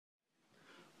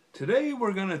Today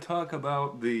we're going to talk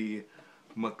about the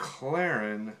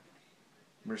McLaren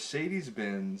Mercedes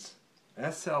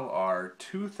SLR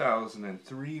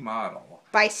 2003 model.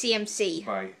 By CMC.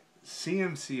 By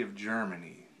CMC of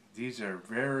Germany. These are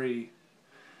very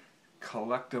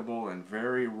collectible and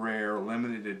very rare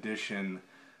limited edition.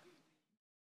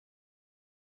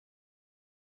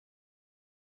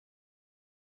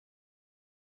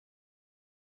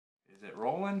 Is it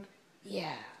rolling?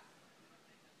 Yeah.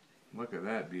 Look at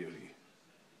that beauty.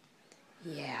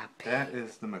 Yeah, babe. That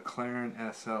is the McLaren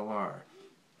SLR.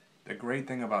 The great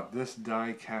thing about this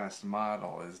die-cast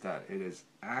model is that it is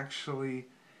actually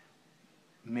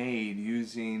made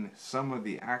using some of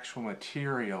the actual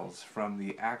materials from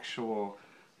the actual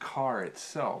car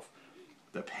itself.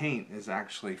 The paint is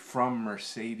actually from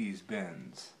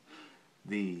Mercedes-Benz.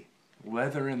 The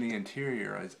leather in the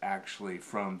interior is actually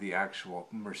from the actual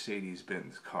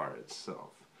Mercedes-Benz car itself.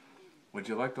 Would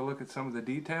you like to look at some of the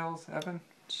details, Evan?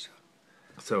 Sure.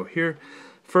 So here,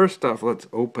 first off, let's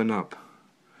open up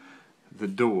the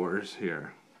doors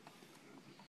here.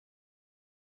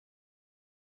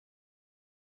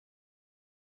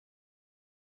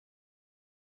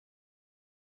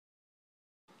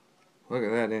 Look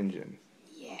at that engine.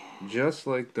 Yeah. Just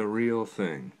like the real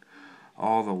thing.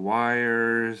 All the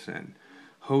wires and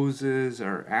hoses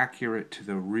are accurate to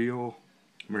the real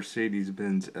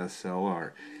Mercedes-Benz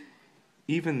SLR.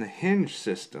 Even the hinge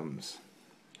systems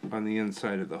on the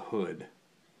inside of the hood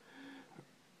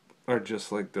are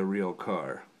just like the real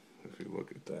car. If you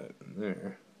look at that in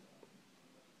there.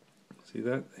 See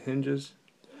that? The hinges?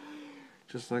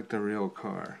 Just like the real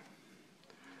car.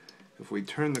 If we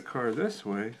turn the car this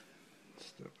way,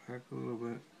 step back a little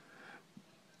bit,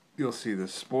 you'll see the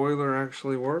spoiler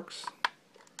actually works.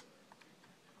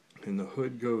 And the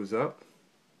hood goes up.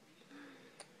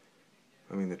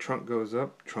 The trunk goes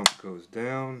up, trunk goes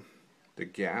down. The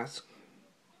gas,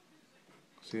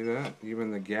 see that?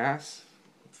 Even the gas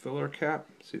filler cap,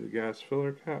 see the gas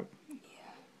filler cap? Yeah.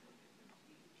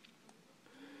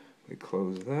 We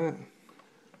close that.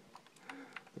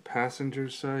 The passenger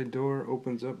side door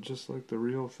opens up just like the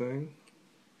real thing.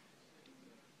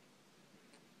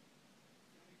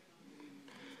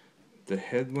 The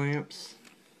headlamps,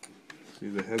 see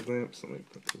the headlamps? Let me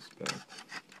put this back.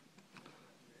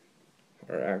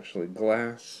 Are actually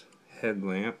glass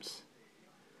headlamps.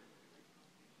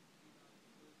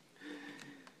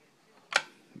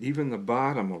 Even the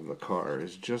bottom of the car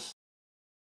is just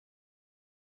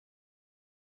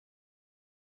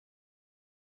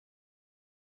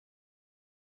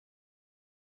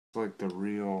like the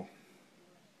real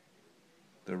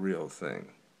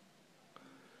thing.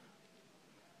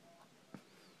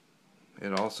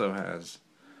 It also has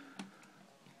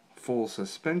full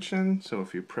suspension, so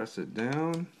if you press it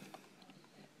down,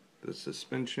 the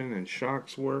suspension and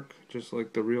shocks work just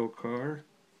like the real car.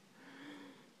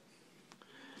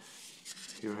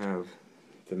 You have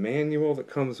the manual that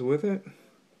comes with it.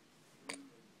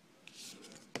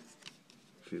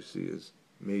 If you see, is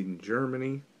made in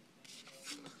Germany.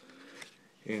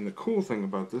 And the cool thing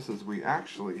about this is we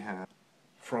actually have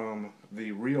from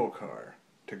the real car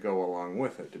to go along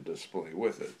with it, to display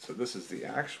with it. So this is the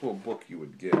actual book you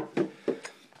would get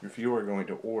if you were going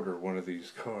to order one of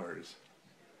these cars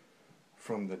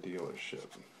from the dealership.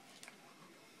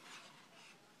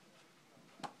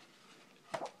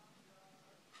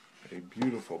 A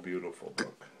beautiful, beautiful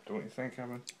book. Don't you think,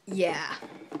 Evan? Yeah.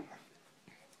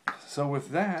 So with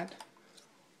that,